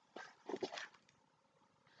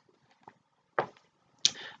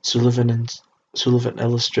 Sullivan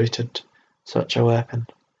illustrated such a weapon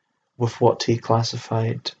with what he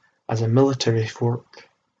classified as a military fork,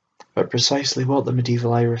 but precisely what the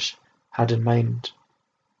medieval Irish had in mind,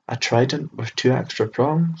 a trident with 2 extra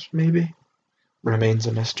prongs, maybe, remains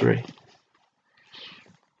a mystery.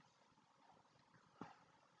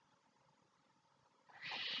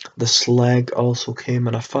 The sleg also came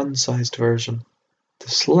in a fun-sized version, the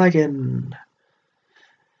sleggin.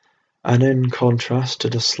 And in contrast to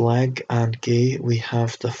the slag and gay, we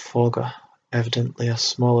have the fogga, evidently a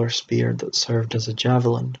smaller spear that served as a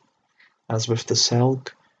javelin. As with the selg,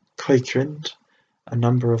 coicrind, a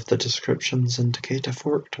number of the descriptions indicate a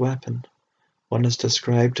forked weapon. One is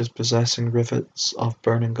described as possessing rivets of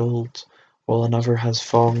burning gold, while another has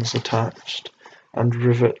thongs attached and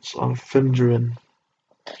rivets of Findruin.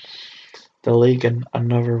 The Lagan,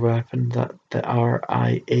 another weapon that the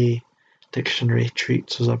RIA dictionary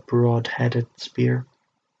treats as a broad-headed spear,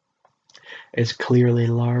 is clearly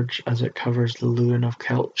large as it covers the luan of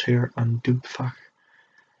Keltshire and Dubfach.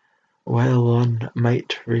 While one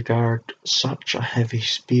might regard such a heavy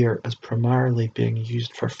spear as primarily being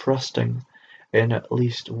used for thrusting in at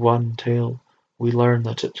least one tale, we learn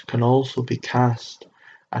that it can also be cast,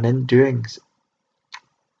 and in doing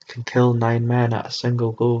can kill 9 men at a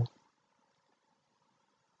single go.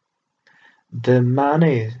 The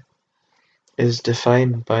mani is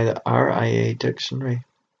defined by the RIA dictionary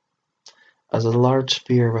as a large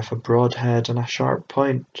spear with a broad head and a sharp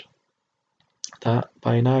point that,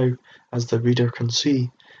 by now, as the reader can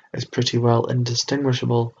see, is pretty well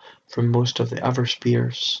indistinguishable from most of the other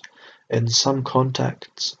spears. In some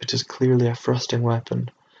contexts, it is clearly a thrusting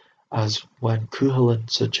weapon, as when Cuchulainn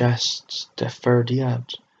suggests to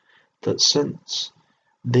Ferdiad that since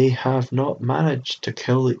they have not managed to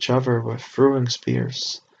kill each other with throwing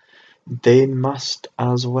spears, they must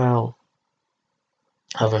as well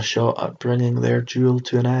have a shot at bringing their duel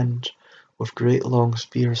to an end with great long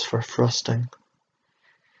spears for thrusting.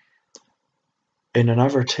 In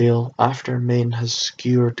another tale, after Main has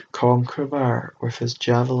skewered Conchobar with his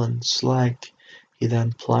javelin slag, he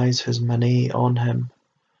then plies his manet on him.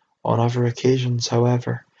 On other occasions,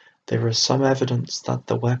 however, there is some evidence that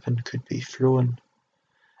the weapon could be thrown.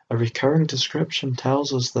 A recurring description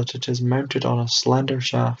tells us that it is mounted on a slender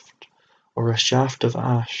shaft, or a shaft of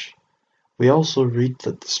ash. We also read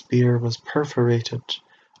that the spear was perforated,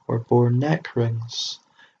 or bore neck rings.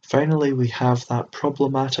 Finally, we have that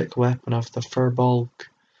problematic weapon of the Firbolg,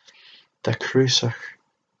 the Cruiseach.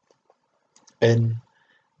 In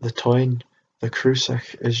the Táin, the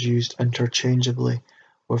Cruiseach is used interchangeably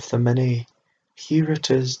with the Manet. Here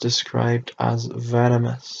it is described as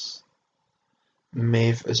venomous.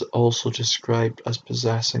 Maeve is also described as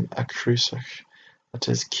possessing a Cruiseach that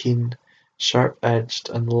is keen, sharp-edged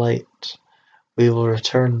and light. We will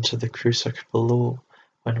return to the Cruiseach below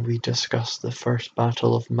when we discuss the first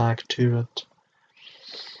battle of Mag Tuired.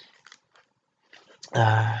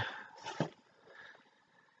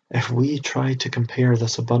 If we try to compare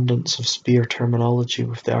this abundance of spear terminology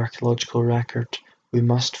with the archaeological record, we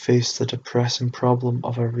must face the depressing problem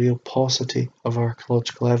of a real paucity of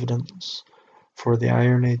archaeological evidence for the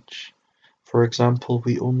Iron Age. For example,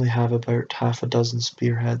 we only have about half a dozen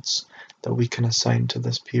spearheads that we can assign to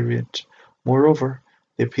this period. Moreover,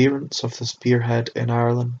 the appearance of the spearhead in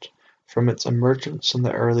Ireland, from its emergence in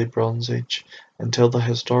the early Bronze Age until the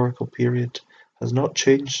historical period, has not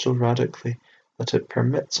changed so radically that it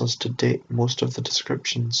permits us to date most of the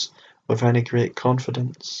descriptions with any great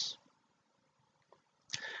confidence.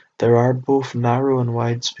 There are both narrow and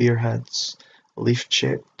wide spearheads,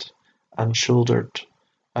 leaf-shaped and shouldered,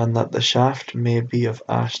 and that the shaft may be of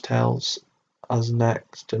ash tells us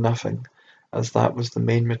next to nothing, as that was the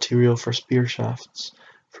main material for spear shafts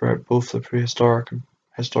throughout both the prehistoric and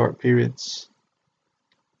historic periods.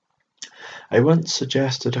 I once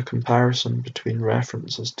suggested a comparison between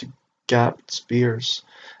references to gapped spears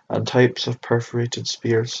and types of perforated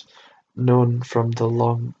spears known from the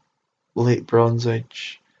late Bronze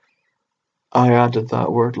Age. I added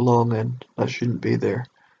that word long in, that shouldn't be there.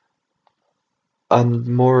 And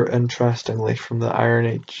more interestingly from the Iron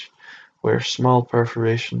Age, where small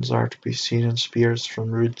perforations are to be seen in spears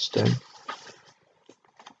from Roodstown,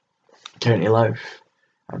 County Louth,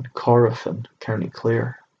 and Corofin, County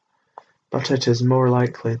Clare. But it is more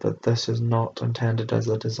likely that this is not intended as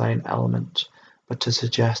a design element, but to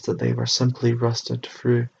suggest that they were simply rusted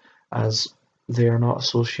through, as they are not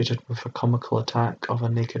associated with a comical attack of a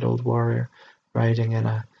naked old warrior riding in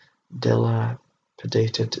a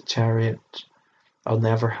dilapidated chariot. On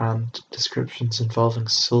the other hand, descriptions involving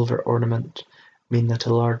silver ornament mean that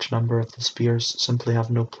a large number of the spears simply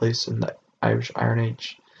have no place in the Irish Iron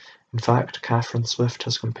Age. In fact, Catherine Swift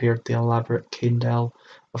has compared the elaborate candle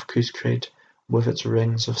of Cúscraid, with its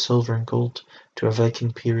rings of silver and gold, to a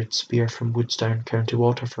Viking period spear from Woodstown, County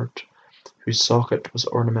Waterford, whose socket was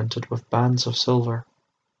ornamented with bands of silver.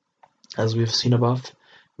 As we have seen above,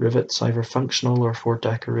 rivets, either functional or for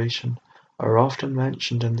decoration, are often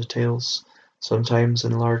mentioned in the tales, sometimes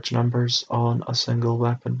in large numbers on a single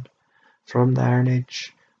weapon. From the Iron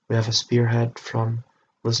Age, we have a spearhead from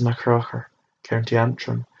Lisnacrocher, County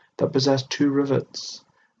Antrim, that possessed 2 rivets.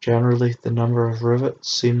 Generally, the number of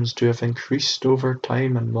rivets seems to have increased over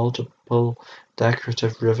time, and multiple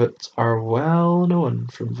decorative rivets are well known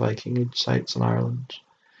from Viking Age sites in Ireland.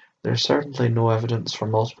 There is certainly no evidence for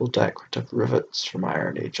multiple decorative rivets from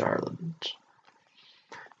Iron Age Ireland.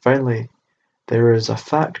 Finally, There is a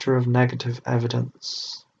factor of negative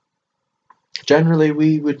evidence. Generally,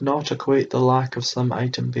 we would not equate the lack of some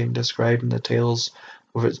item being described in the tales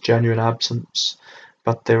with its genuine absence,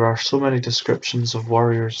 but there are so many descriptions of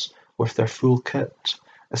warriors with their full kit,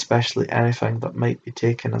 especially anything that might be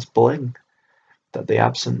taken as bling, that the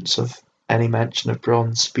absence of any mention of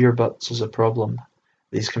bronze spear butts is a problem.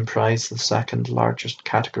 These comprise the second largest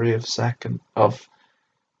category of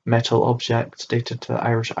metal objects dated to the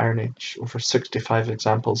Irish Iron Age. Over 65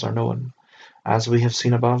 examples are known. As we have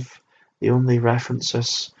seen above, the only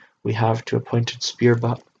references we have to a pointed spear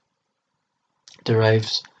butt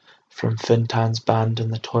derives from Fintan's band in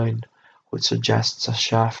the Táin, which suggests a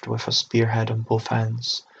shaft with a spearhead on both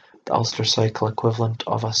ends, the Ulster cycle equivalent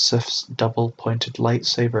of a Sith's double-pointed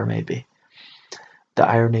lightsaber maybe. The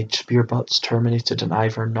Iron Age spear butts terminated in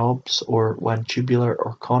either knobs or, when tubular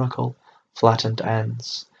or conical, flattened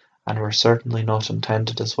ends, and were certainly not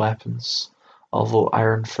intended as weapons, although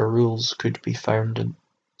iron ferrules could be found in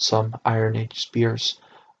some Iron Age spears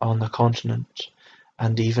on the continent,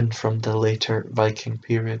 and even from the later Viking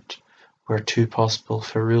period, where two possible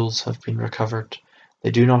ferrules have been recovered,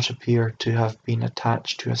 they do not appear to have been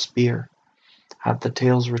attached to a spear. Had the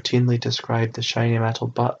tales routinely described the shiny metal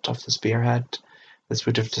butt of the spearhead, this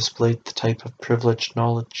would have displayed the type of privileged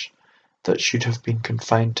knowledge that should have been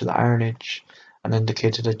confined to the Iron Age, and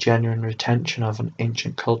indicated a genuine retention of an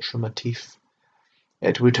ancient cultural motif.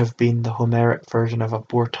 It would have been the Homeric version of a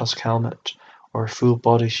boar-tusk helmet or a full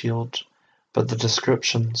body shield, but the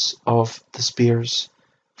descriptions of the spears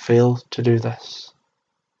fail to do this.